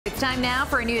time now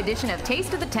for a new edition of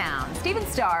Taste of the Town. Stephen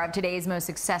Starr, of today's most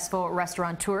successful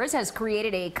restaurateurs, has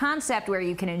created a concept where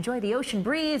you can enjoy the ocean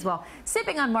breeze while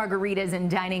sipping on margaritas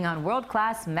and dining on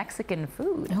world-class Mexican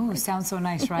food. Oh, sounds so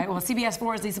nice, right? Well, CBS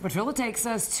 4's Lisa Petrillo takes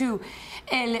us to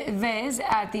El Vez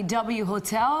at the W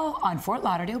Hotel on Fort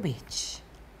Lauderdale Beach.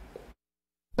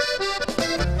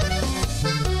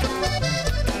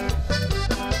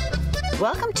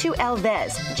 Welcome to El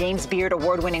Vez, James Beard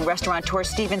award-winning restaurateur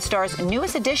Stephen Starr's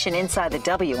newest addition inside the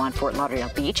W on Fort Lauderdale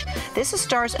Beach. This is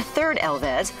Starr's third El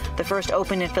Vez. The first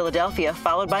opened in Philadelphia,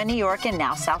 followed by New York, and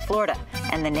now South Florida.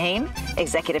 And the name?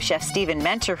 Executive chef Stephen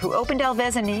Mentor, who opened El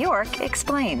Vez in New York,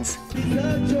 explains.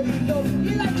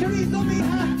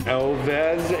 El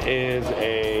Vez is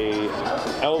a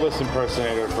Elvis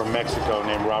impersonator from Mexico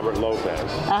named Robert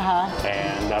Lopez.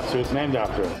 And that's who it's named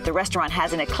after. The restaurant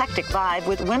has an eclectic vibe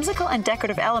with whimsical and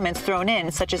decorative elements thrown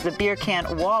in, such as the beer can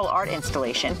wall art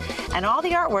installation. And all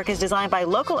the artwork is designed by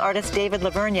local artist David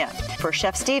Lavernia. For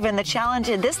Chef Stephen, the challenge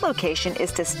in this location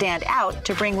is to stand out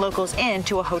to bring locals in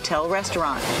to a hotel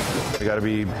restaurant. We got to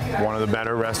be one of the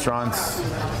better restaurants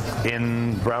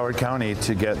in Broward County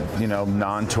to get,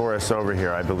 non-tourists over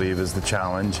here, I believe, is the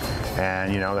challenge.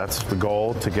 And, that's the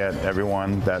goal, to get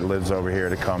everyone that lives over here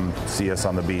to come see us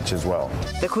on the beach as well.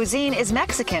 The cuisine is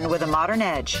Mexican with a modern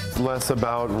edge. Less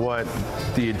about what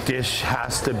the dish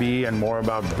has to be and more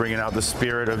about bringing out the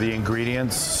spirit of the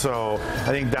ingredients. So I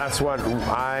think that's what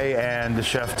I and the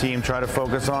chef team try to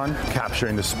focus on,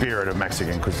 capturing the spirit of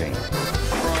Mexican cuisine.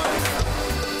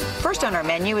 First on our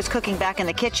menu is cooking back in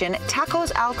the kitchen,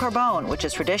 tacos al carbone, which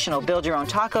is traditional build-your-own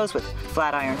tacos with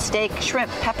flat iron steak,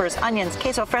 shrimp, peppers, onions,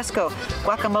 queso fresco,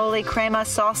 guacamole, crema,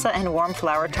 salsa, and warm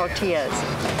flour tortillas.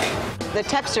 The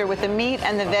texture with the meat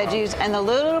and the veggies and a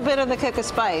little bit of the kick of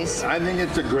spice. I think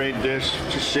it's a great dish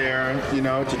to share,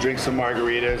 to drink some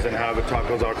margaritas and have a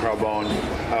tacos al carbone.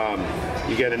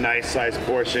 You get a nice sized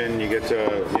portion. You get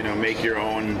to, make your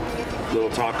own little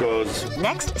tacos.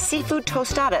 Next, seafood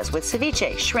tostadas with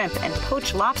ceviche, shrimp, and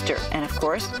poached lobster. And of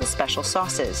course, the special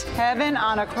sauces. Heaven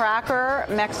on a cracker,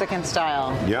 Mexican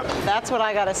style. Yep. That's what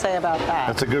I got to say about that.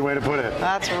 That's a good way to put it.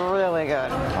 That's really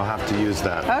good. I'll have to use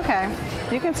that. Okay.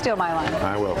 You can steal my line.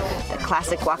 I will. The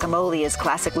classic guacamole is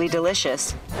classically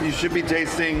delicious. You should be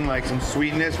tasting like some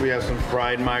sweetness. We have some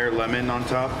fried Meyer lemon on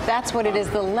top. That's what it is,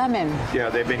 the lemon. Yeah,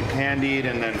 they've been candied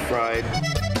and then fried.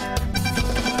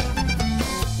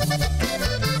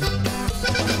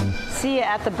 See you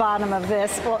at the bottom of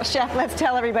this. Well, Chef, let's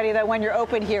tell everybody that when you're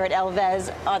open here at El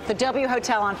Vez at the W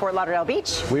Hotel on Fort Lauderdale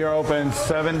Beach. We are open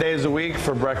 7 days a week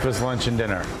for breakfast, lunch, and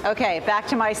dinner. Okay, back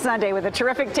to my Sunday with a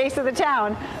terrific taste of the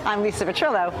town. I'm Lisa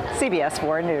Petrillo, CBS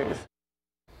 4 News.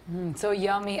 So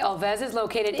yummy. El Vez is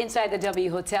located inside the W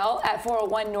Hotel at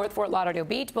 401 North Fort Lauderdale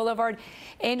Beach Boulevard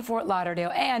in Fort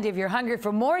Lauderdale. And if you're hungry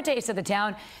for more Taste of the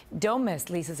Town, don't miss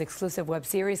Lisa's exclusive web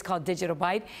series called Digital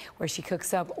Bite, where she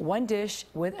cooks up one dish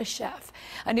with a chef.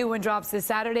 A new one drops this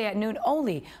Saturday at noon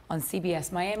only on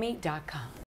CBSMiami.com.